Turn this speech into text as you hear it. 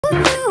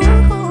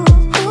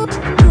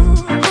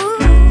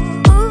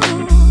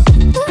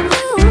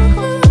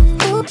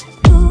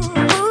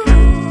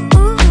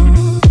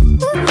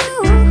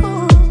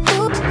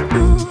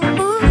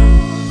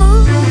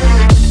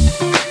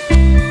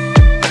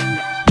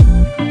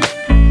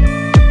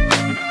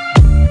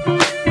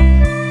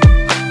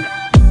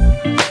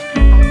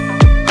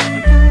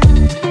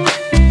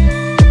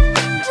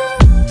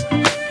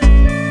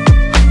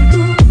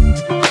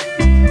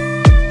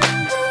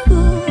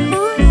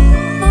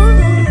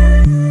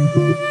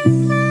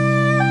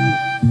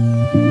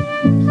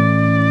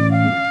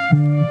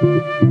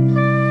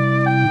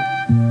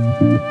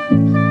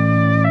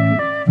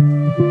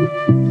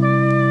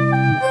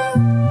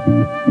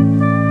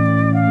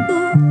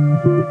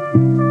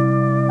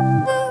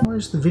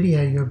close the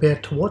video you're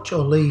about to watch.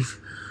 I'll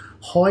leave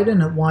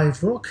Hyden at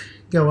Wave Rock,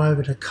 go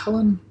over to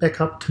Cullen,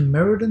 back up to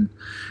Meriden,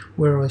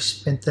 where I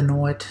spent the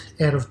night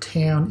out of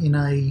town in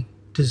a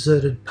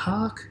deserted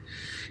park,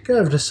 go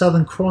over to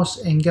Southern Cross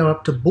and go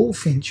up to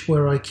Bullfinch,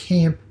 where I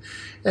camp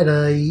at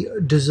a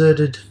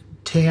deserted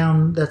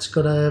town that's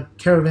got a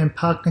caravan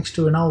park next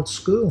to an old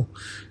school.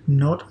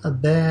 Not a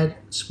bad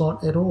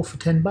spot at all for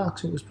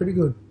 $10. It was pretty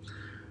good.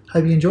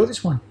 Hope you enjoy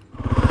this one.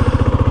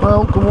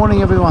 Well, good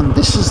morning everyone.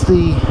 This is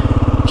the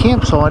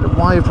campsite at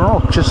Wave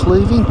Rock, just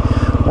leaving.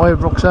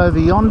 Wave Rock's over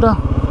yonder.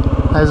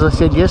 As I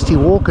said yesterday,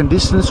 walking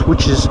distance,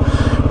 which is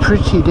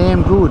pretty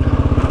damn good.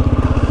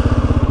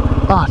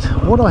 But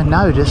what I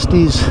noticed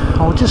is,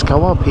 I'll just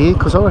go up here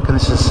because I reckon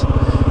this is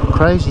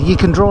crazy. You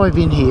can drive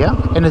in here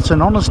and it's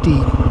an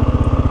honesty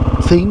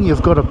thing.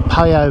 You've got to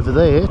pay over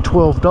there,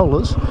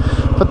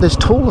 $12. But there's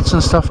toilets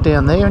and stuff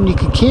down there and you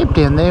can camp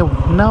down there.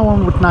 No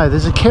one would know.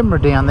 There's a camera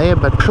down there,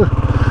 but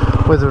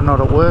whether or not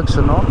it works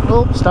or not.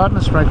 Oh, starting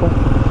to sprinkle.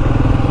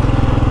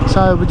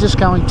 So we're just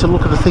going to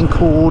look at a thing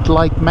called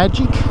Lake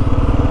Magic.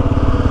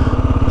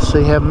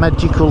 See how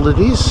magical it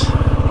is.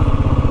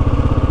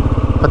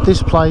 But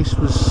this place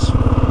was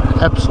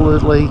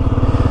absolutely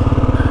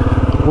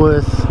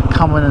worth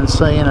coming and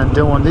seeing and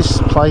doing. This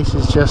place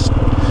is just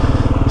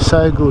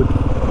so good.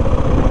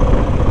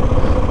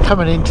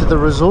 Coming into the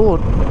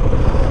resort,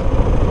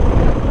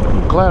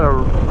 I'm glad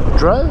I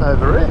drove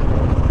over there.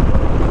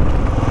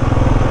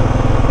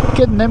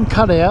 Getting them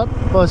cut out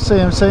by a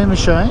CNC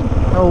machine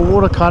or a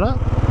water cutter,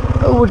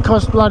 it would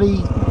cost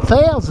bloody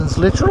thousands,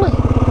 literally.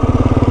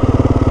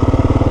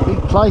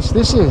 Big place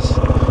this is.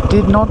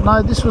 Did not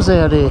know this was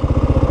out here.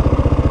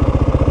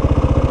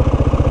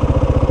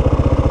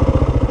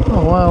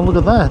 Oh wow, look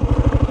at that.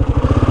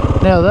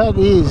 Now that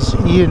is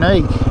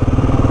unique.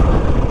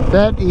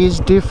 That is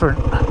different.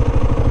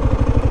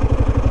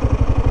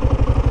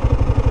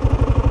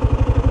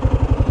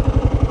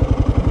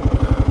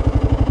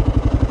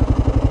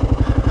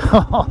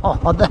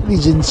 Oh, that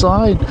is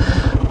insane.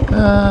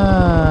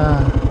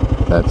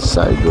 That's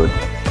so good.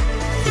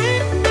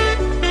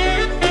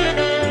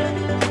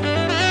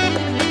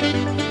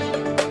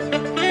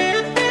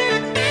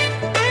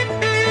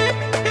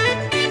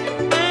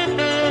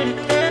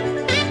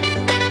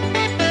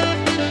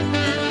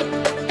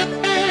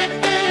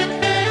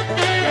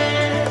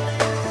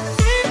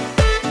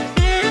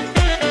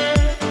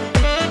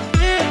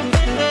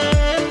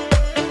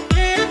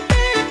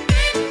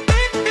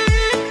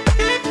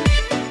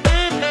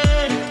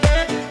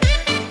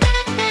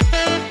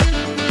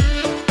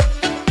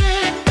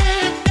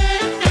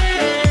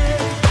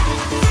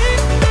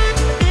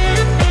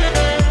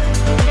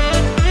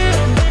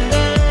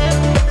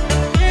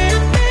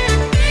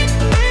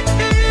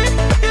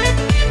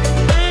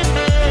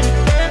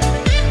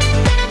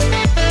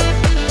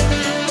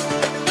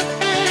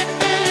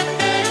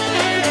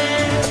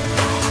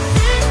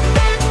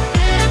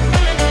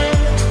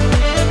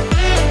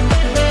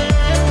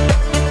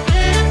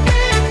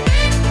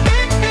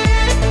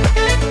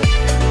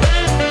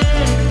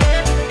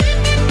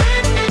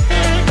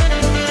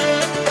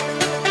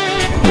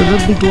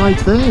 There's a big lake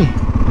there.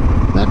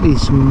 That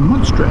is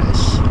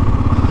monstrous.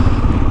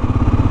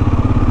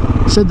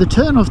 So the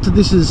turn off to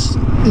this is,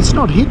 it's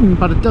not hidden,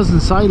 but it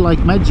doesn't say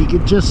Lake Magic.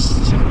 It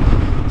just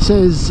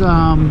says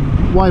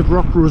Wave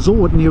Rock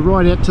Resort, and you're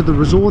right out to the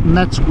resort, and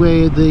that's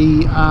where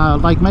the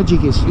Lake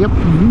Magic is. Yep.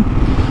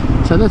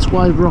 So that's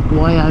Wave Rock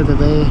way over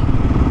there.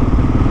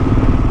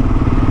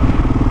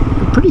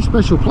 A pretty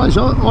special place.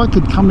 I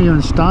could come here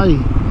and stay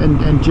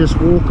and just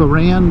walk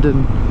around,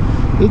 and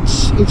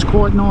it's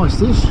quite nice.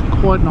 This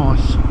quite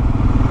nice.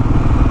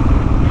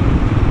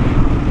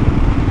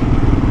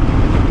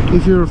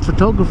 If you're a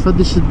photographer,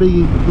 this would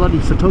be bloody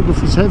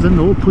photographer's heaven,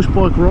 or push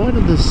bike rider.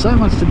 There's so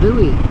much to do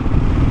here.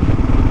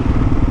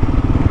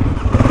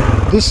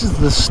 This is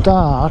the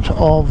start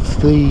of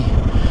the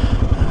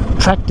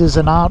tractors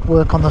and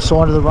artwork on the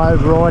side of the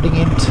road riding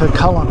into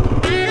Cullen.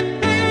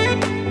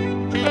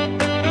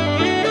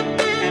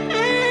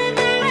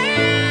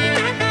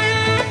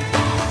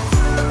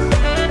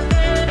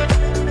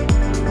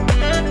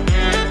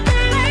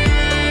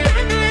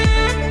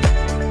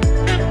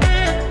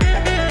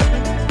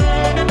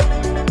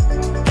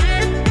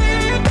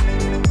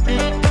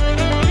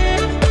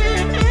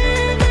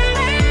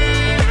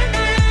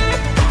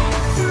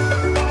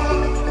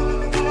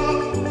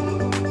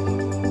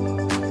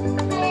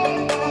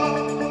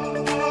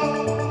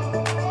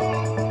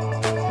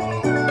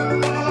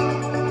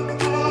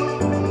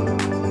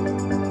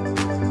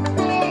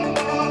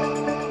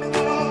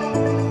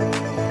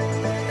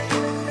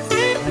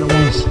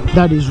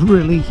 That is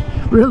really,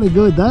 really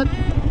good, that.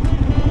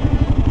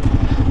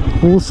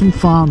 Awesome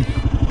fun.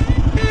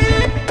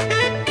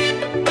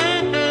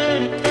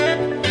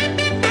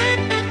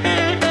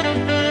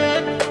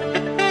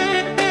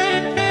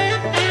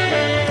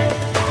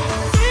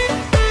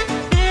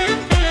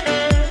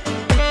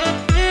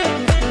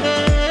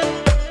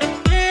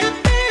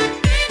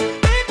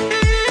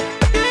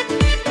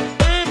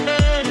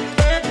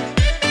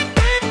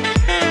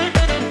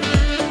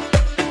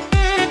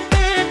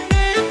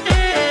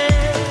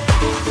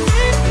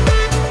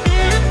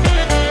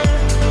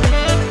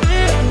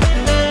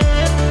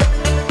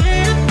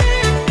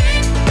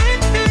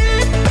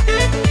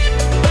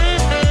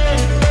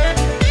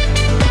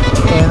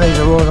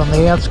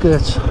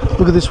 outskirts.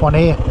 Look at this one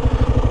here.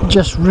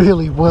 Just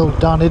really well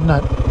done, isn't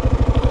it?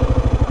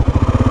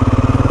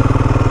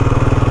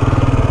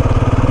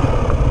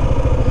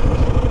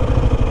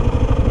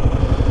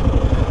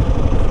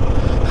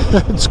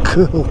 That's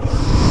cool.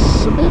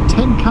 It's about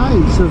 10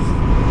 k's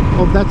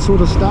of that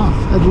sort of stuff.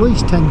 At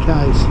least 10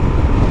 k's.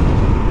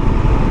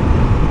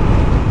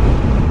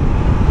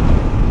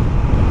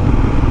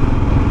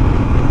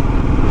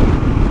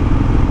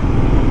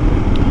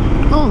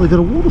 Oh, they've got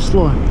a water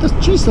slide.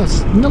 Geez,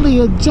 that's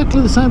nearly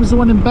exactly the same as the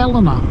one in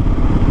Ballina.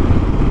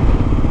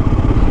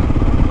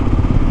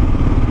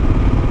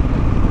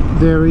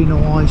 Very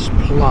nice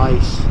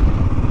place.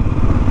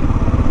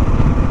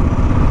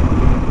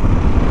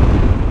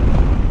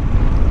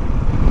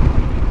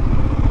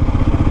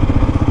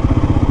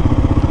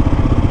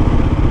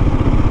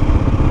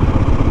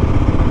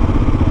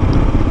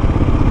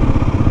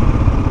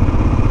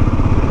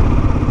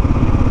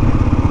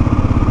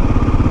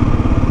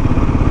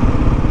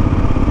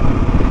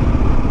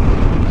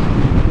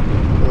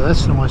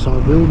 That's a nice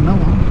old building, that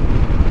one.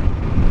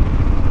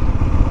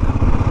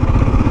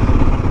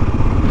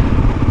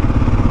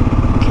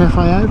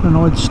 Cafe open,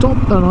 I'd stop,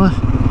 but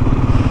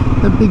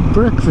that big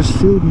breakfast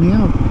filled me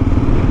up.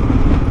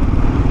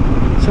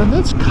 So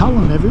that's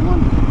Cullen,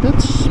 everyone.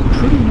 That's a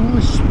pretty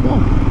nice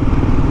spot.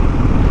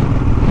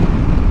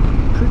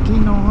 Pretty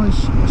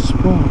nice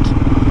spot.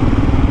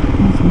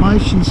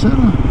 Information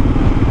centre.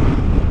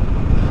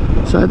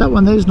 So that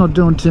one there's not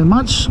doing too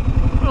much.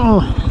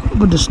 Oh,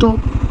 good to stop.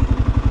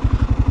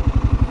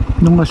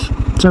 Nice.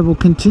 So we'll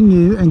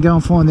continue and go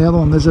and find the other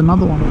one. There's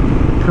another one,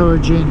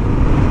 Corrigin.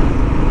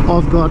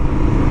 I've got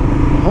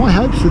high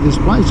hopes for this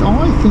place.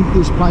 I think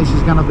this place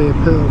is going to be a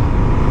pearl.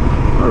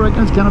 I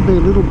reckon it's going to be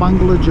a little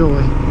bungalow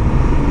joy.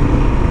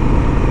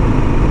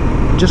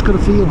 Just got a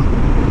feeling.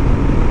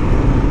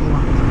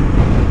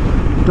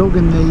 Dog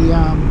in the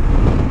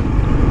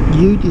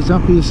ute is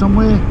up here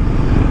somewhere,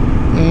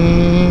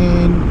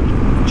 and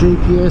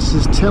GPS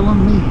is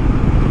telling me.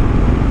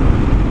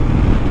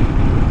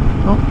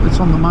 Oh, it's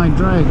on the main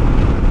drag.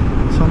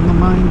 It's on the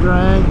main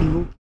drag.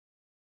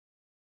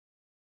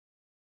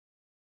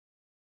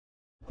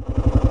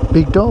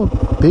 Big dog,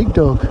 big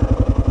dog.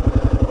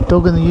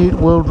 Dog in the ute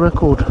world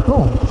record.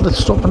 Oh, let's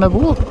stop and have a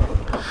look.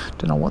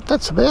 Don't know what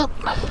that's about.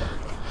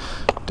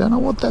 Don't know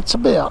what that's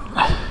about.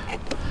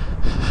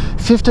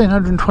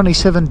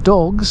 1,527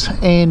 dogs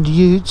and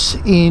utes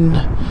in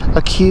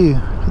a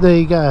queue. There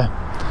you go.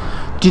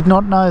 Did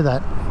not know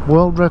that.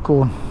 World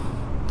record.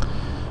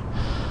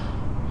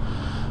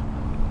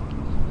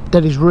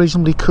 That is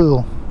reasonably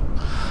cool.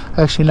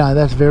 Actually, no,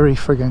 that's very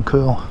friggin'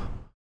 cool.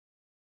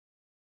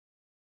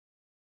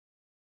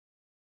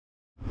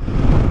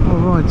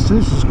 Alright, so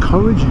this is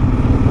Corrigin.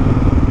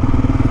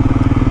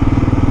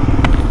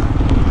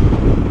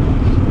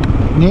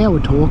 Now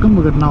we're talking.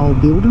 We've got an old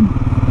building.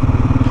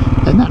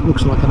 And that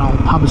looks like an old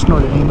pub. It's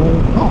not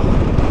anymore. Oh,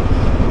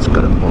 it's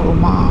got a bottle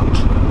marked.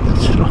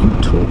 That's what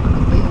I'm talking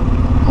about.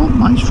 Oh,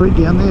 Main Street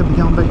down there. We're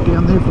going back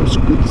down there for a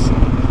squiz.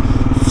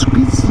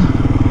 Squiz.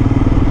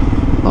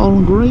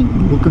 Bowling Green,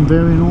 looking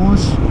very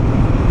nice.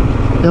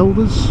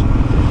 Elders,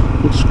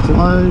 looks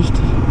closed.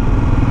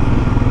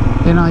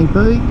 NAB,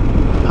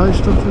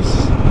 post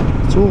office,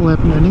 it's all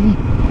happening here.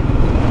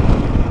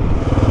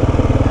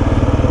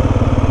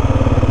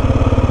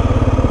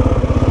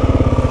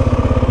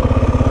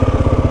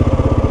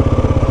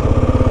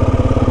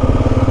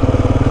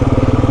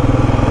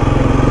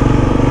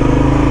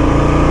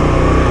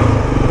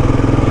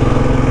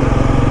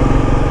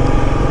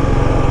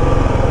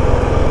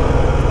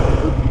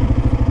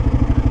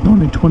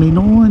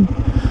 '29.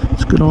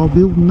 It's a good old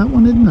building, that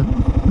one, isn't it?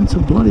 That's a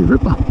bloody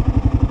ripper.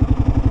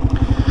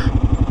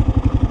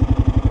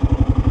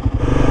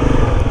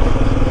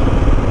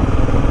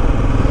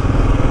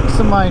 It's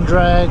the main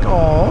drag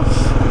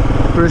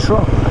of Bruce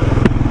Rock.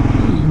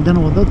 Don't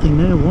know what that thing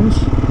there was.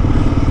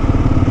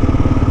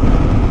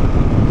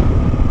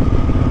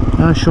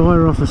 Oh,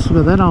 Shire office.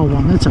 Look at that old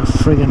one. That's a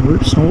friggin'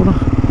 rip snorter.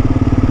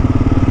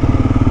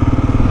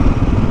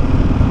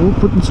 We're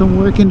putting some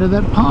work into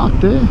that park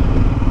there.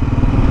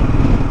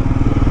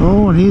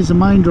 Oh, and here's the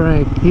main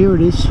drag. Here it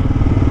is.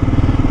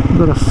 We've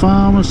got a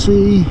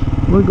pharmacy.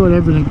 We've got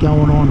everything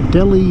going on.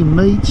 Deli,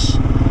 meats,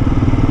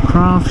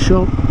 craft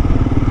shop.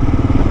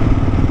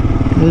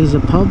 There's a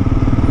pub.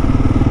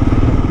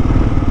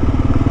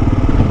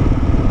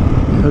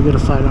 Yeah, I'll get a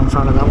photo in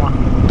front of that one.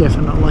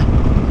 Definitely.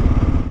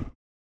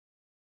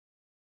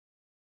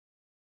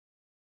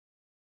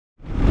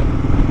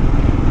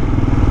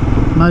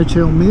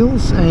 Motel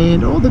meals,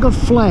 and oh, they've got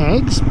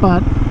flags,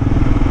 but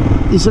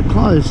is it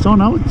closed? Oh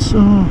no, it's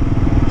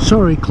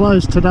sorry,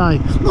 closed today.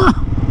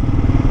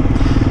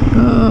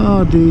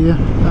 Oh dear,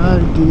 oh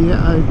dear,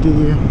 oh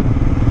dear.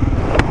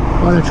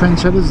 By the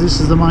trendsetters, this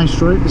is the main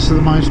street. This is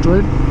the main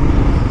street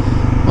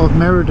of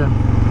Meriden.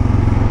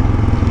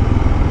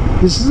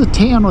 This is a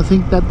town I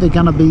think that they're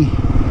going to be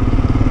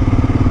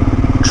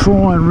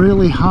trying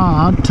really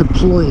hard to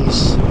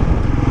please.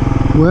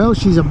 Well,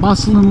 she's a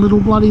bustling little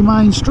bloody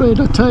main street.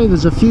 I tell you,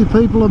 there's a few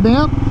people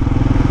about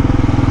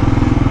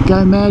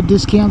Go Mad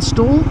discount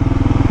store.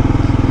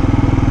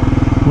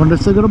 Wonder if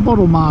they've got a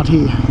bottle mart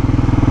here.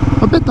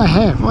 I bet they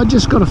have. I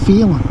just got a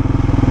feeling.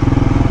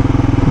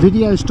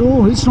 Video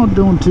store, it's not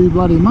doing too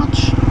bloody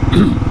much.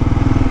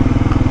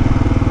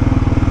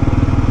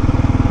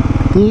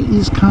 There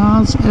is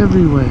cars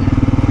everywhere.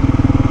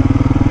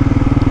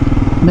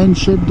 Men's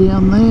shed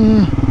down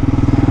there.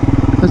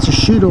 That's a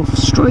shoot-off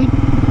street.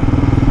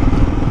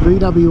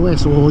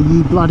 BWS, or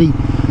you bloody,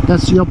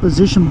 that's the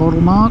opposition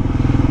bottle mart.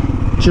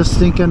 Just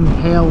thinking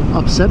how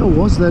upset I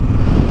was that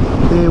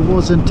there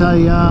wasn't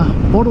a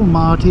bottle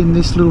mart in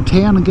this little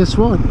town, and guess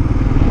what?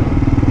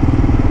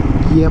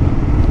 Yep,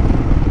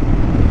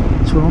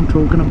 that's what I'm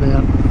talking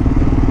about.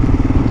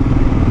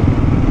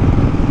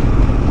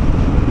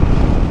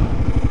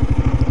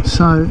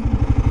 So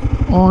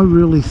I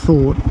really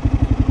thought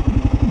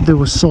there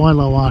was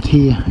silo art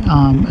here,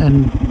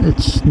 and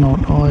it's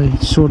not. I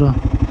sort of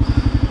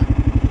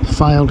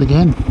failed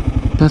again.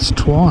 That's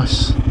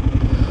twice.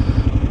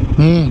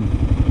 Man,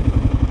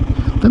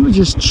 let me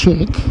just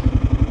check.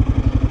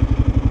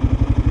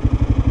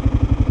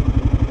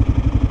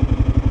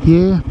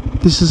 Yeah,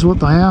 this is what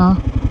they are.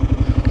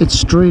 It's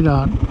street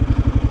art.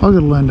 I've got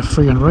to learn to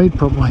friggin' read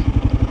properly.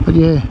 But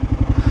yeah,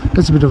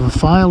 that's a bit of a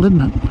fail, isn't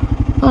it?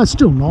 Oh, it's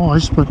still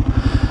nice, but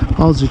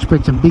I was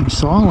expecting big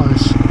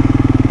silos.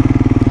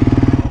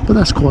 But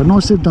that's quite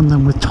nice. They've done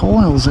them with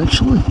tiles,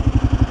 actually.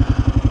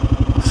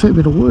 A fair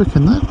bit of work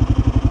in that.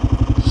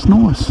 It's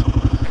nice.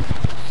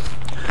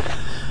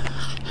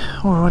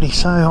 Alrighty,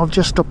 so I've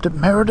just stopped at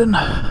Meriden.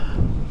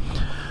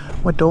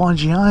 Went to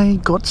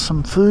IGA, got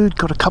some food,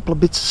 got a couple of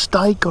bits of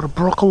steak, got a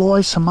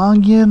broccoli, some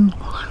onion,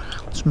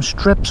 some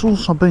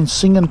strepsils. I've been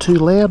singing too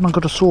loud and I've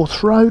got a sore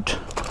throat.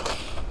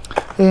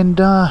 And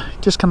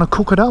just going to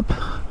cook it up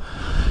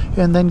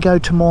and then go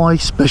to my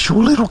special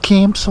little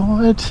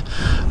campsite.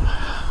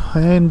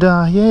 And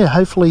yeah,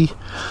 hopefully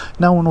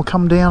no one will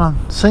come down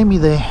and see me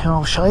there. And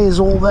I'll show you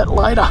all that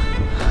later.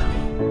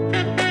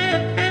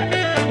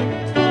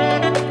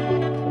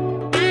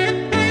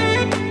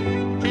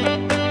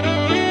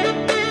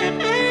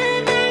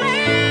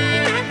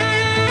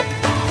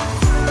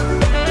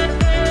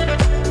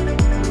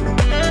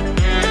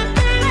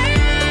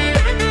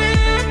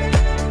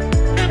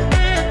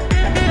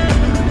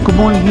 Good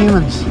morning,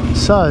 humans.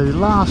 So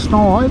last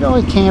night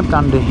I camped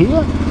under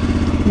here.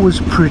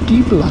 Was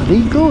pretty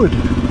bloody good.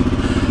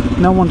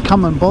 No one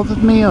come and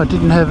bothered me. I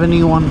didn't have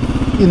anyone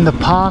in the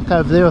park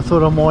over there. I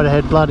thought I might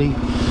have had bloody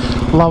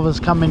lovers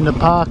come in the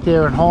park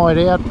there and hide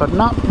out, but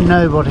no,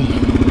 nobody.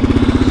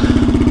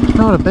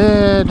 Not a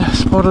bad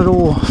spot at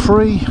all.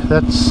 Free,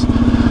 that's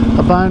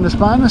a bonus.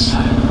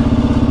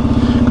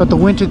 Got the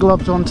winter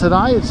gloves on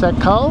today, it's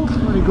that cold.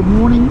 Good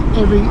morning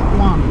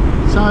everyone.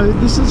 So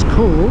this is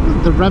called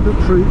the rabbit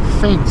proof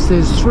fence.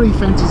 There's 3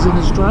 fences in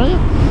Australia.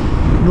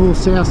 North,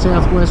 south,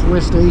 southwest,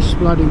 west, east,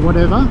 bloody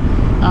whatever.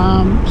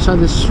 So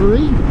there's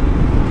 3.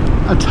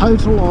 A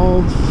total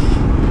of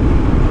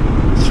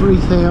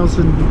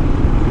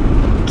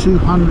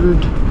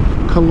 3,200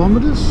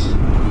 kilometres.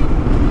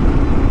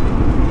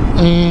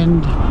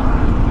 And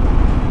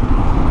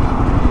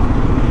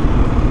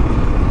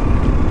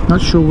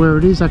not sure where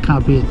it is. That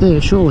can't be it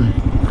there, surely.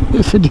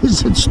 If it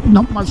is, it's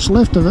not much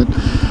left of it.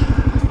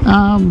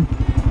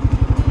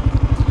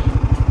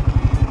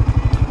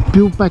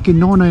 Built back in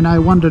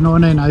 1901 to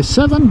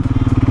 1907,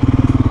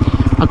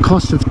 a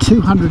cost of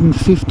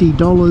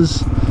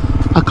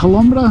 $250 a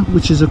kilometre,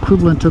 which is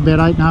equivalent to about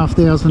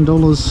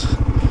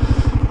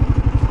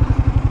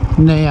 $8,500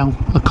 now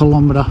a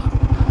kilometre.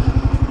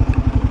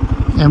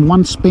 And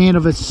one span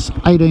of it's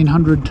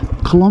 1,800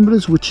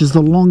 kilometres, which is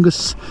the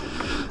longest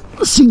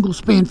single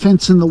span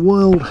fence in the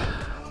world.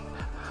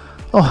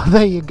 Oh,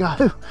 there you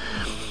go.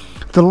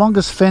 The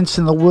longest fence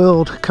in the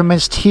world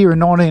commenced here in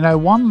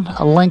 1901,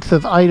 a length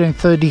of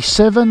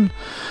 1837,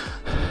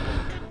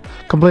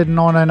 completed in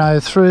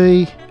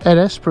 1903 at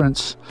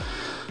Esperance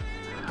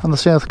on the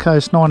south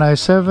coast,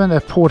 1907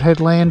 at Port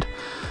Hedland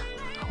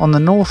on the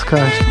north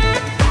coast.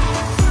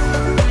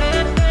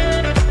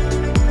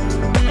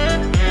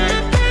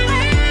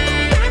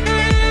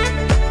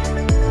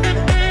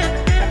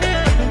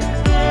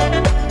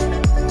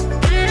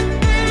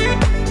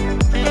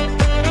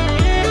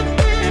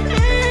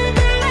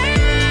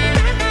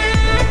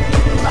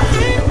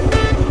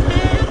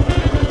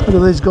 Look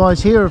at these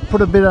guys here, have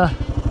put a bit of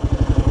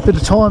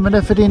time and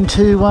effort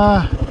into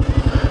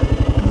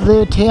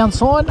their town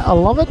sign. I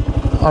love it.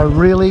 I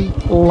really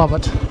love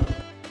it.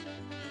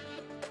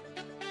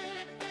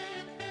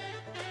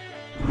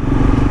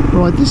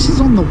 Right, this is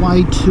on the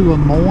way to a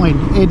mine,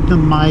 Edna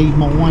May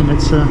Mine.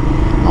 It's an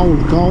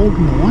old gold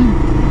mine.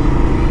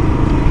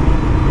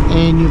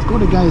 And you've got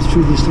to go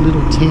through this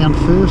little town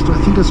first. I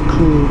think it's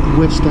called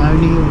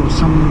Westonia or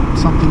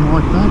something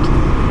like that.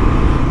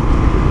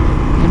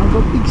 And I've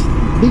got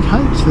big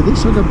hopes for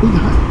this. I've got big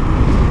hopes.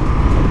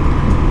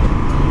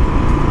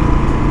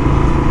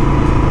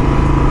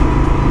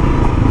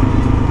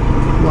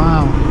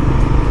 Wow.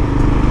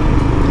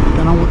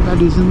 Don't know what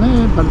that is in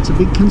there, but it's a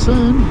big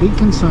concern. Big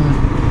concern.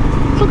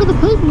 Look at the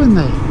people in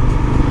there.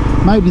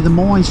 maybe the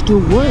mine still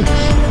works.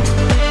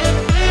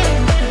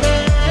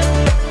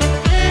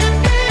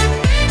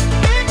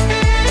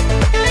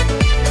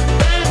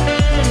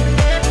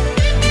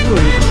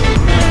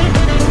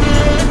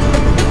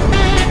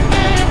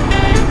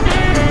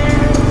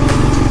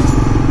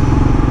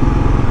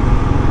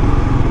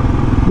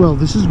 Well,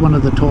 this is one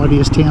of the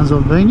tidiest towns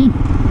I've been in.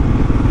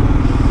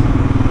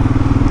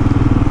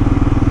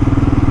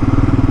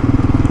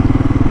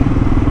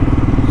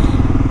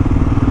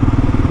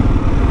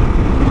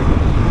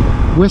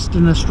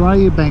 Western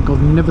Australia Bank,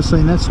 I've never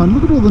seen that sign.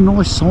 Look at all the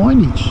nice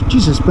signage.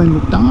 Jeez, it's been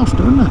looked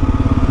after, isn't it?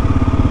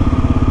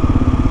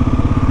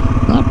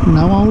 But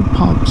no old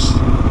pubs.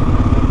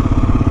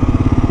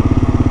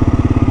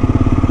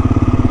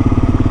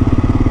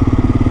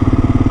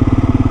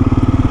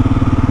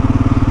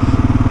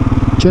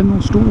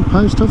 General store,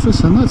 post office,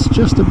 and that's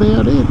just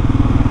about it.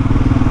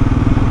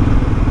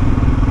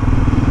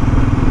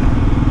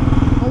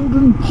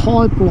 Golden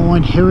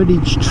Pipeline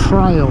Heritage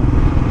Trail.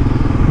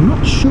 I'm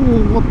not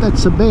sure what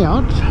that's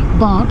about,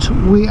 but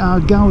we are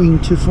going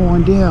to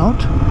find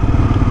out.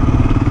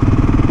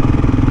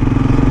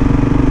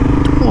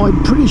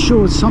 I'm pretty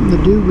sure it's something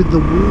to do with the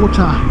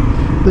water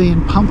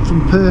being pumped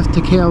from Perth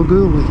to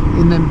Kalgoorlie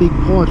in them big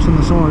pipes on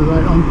the side of the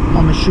road,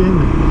 I'm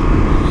assuming.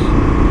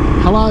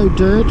 Hello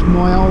dirt,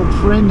 my old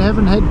friend.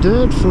 Haven't had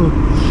dirt for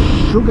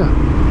sugar.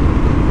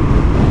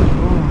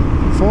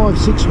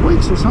 5-6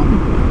 weeks or something.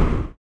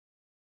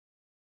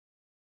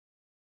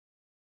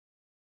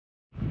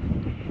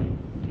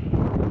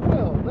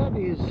 Well, that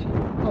is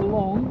a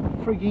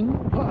long frigging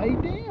way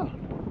down.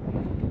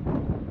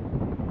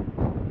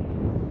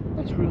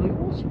 That's really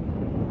awesome.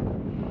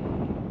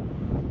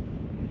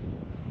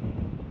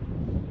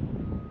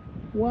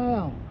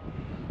 Wow,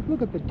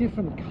 look at the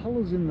different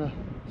colours in the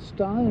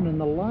stone and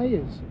the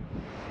layers.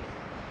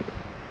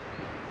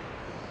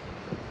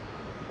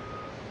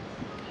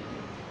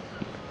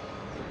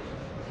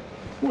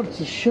 What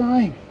it's a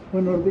shame we're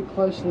not a bit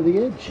closer to the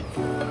edge.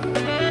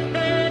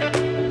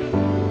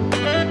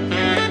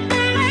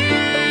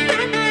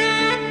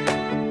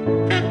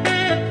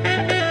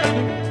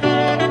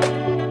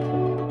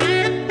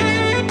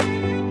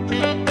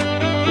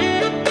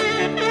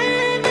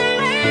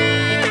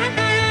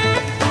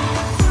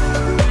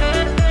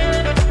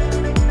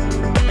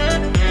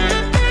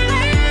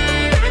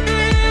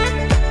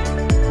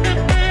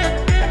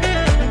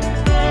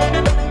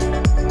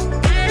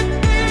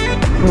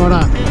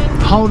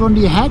 Hold on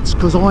to your hats,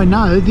 because I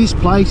know this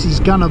place is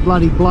gonna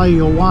bloody blow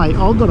you away.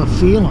 I've got a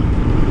feeling.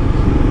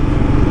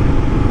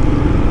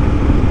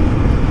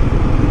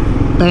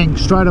 Bang,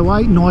 straight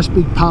away, nice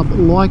big pub.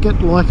 Like it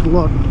a lot.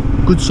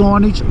 Good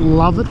signage,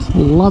 love it,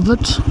 love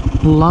it,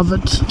 love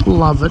it,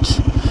 love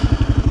it.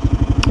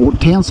 Oh,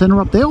 town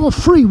centre up there. Oh,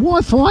 free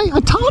Wi-Fi.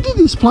 I told you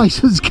this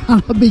place was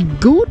gonna be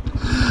good.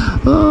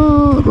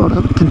 Oh, right,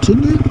 I'll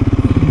continue.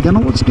 Don't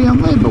know what's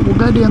down there, but we'll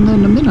go down there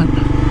in a minute.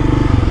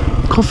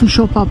 Coffee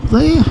shop up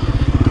there.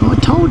 I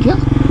told you.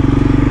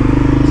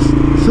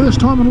 First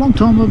time in a long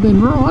time I've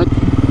been right.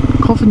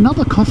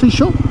 Another coffee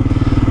shop.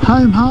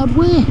 Home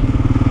hardware.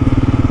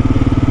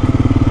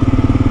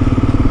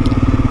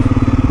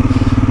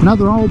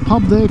 Another old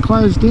pub there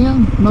closed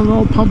down. Another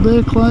old pub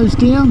there closed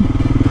down.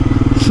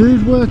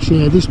 Food Works.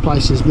 Yeah, this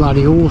place is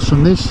bloody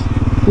awesome. This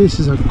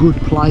is a good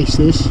place,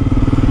 this.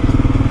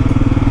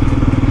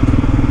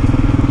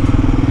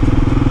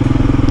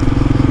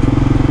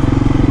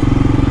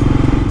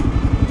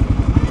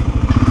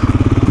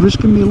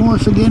 Risking my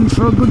life again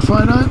for a good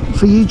photo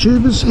for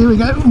YouTubers. Here we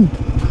go. Ooh.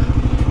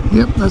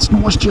 Yep, that's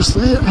nice just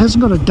there. It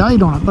hasn't got a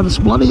date on it, but it's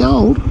bloody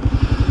old.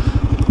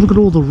 Look at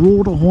all the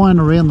wrought iron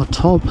around the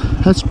top.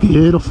 That's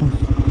beautiful.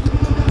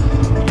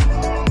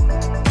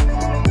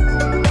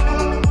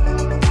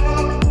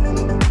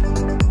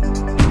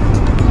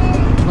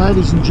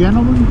 Ladies and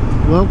gentlemen,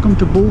 welcome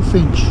to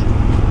Bullfinch.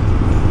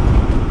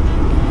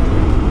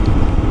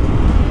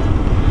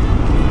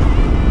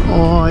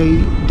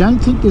 I don't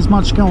think there's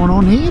much going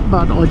on here,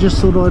 but I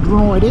just thought I'd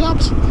ride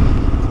out.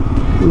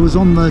 It was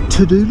on the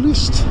to-do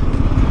list,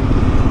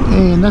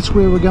 and that's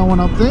where we're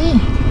going up there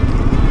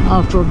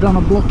after I've done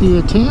a block of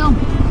your town,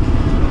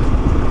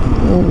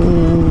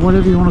 or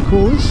whatever you want to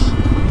call this,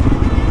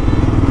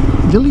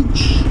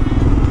 village.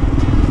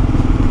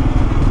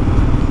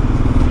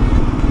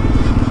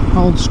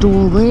 Old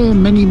store there,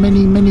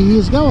 many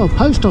years ago, a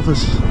post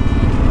office,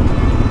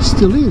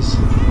 still is.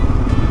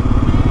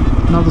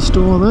 Another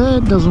store there,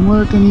 doesn't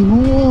work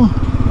anymore,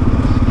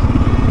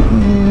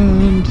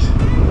 and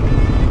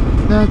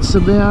that's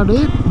about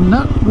it. And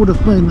that would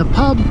have been the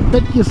pub.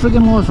 Bet your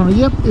friggin' life on it.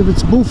 Yep, if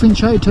it's Bullfinch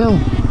Hotel.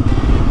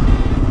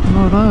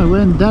 Righto,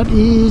 and that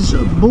is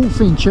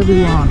Bullfinch,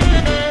 everyone.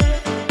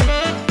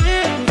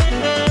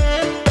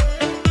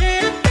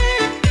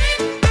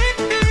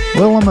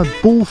 Well, I'm at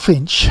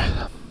Bullfinch.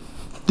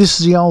 This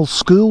is the old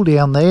school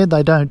down there.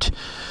 They don't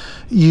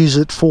use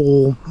it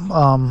for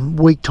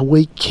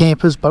week-to-week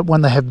campers, but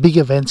when they have big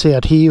events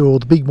out here or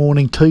the big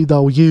morning tea,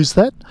 they'll use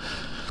that.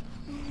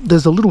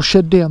 There's a little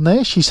shed down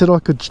there. She said I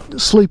could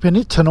sleep in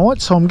it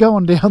tonight, so I'm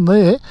going down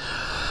there.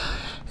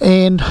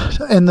 and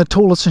the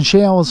toilets and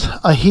showers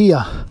are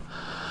here.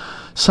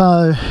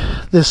 So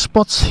there's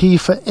spots here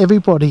for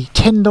everybody,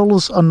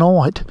 $10 a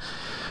night,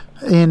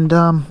 and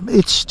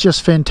it's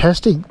just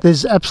fantastic.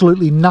 There's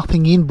absolutely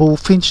nothing in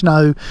Bullfinch,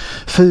 no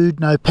food,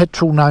 no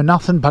petrol, no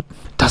nothing, but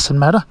it doesn't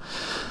matter.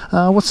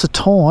 What's the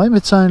time?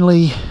 It's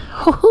only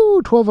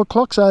 12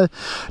 o'clock, so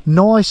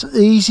nice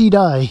easy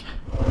day.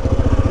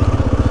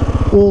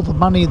 All the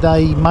money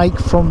they make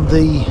from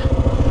the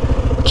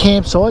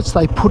campsites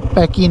they put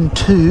back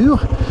into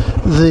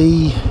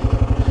the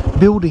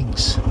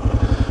buildings.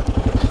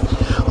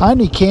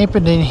 Only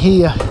camping in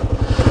here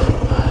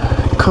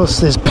because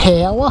there's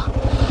power.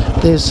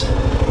 There's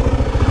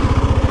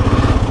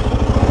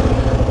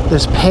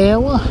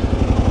power.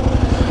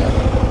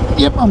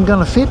 Yep, I'm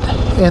gonna fit,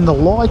 and the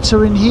lights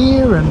are in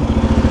here, and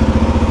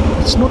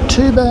it's not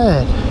too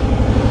bad.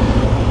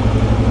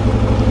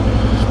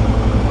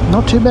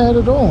 Not too bad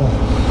at all.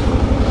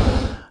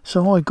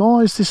 So hi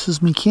guys, this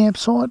is my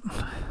campsite.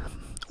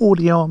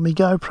 Audio on my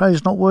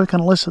GoPro's not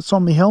working unless it's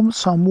on my helmet,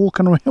 so I'm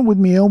walking around with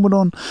my helmet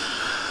on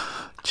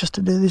just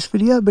to do this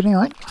video. But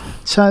anyway,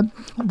 so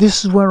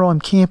this is where I'm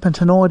camping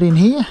tonight in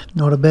here.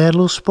 Not a bad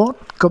little spot.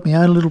 Got my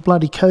own little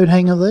bloody coat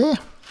hanger there,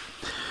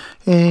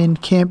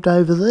 and camped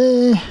over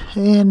there,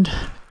 and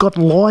got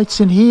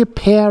lights in here,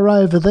 power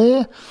over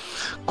there.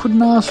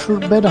 Couldn't ask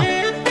for it better.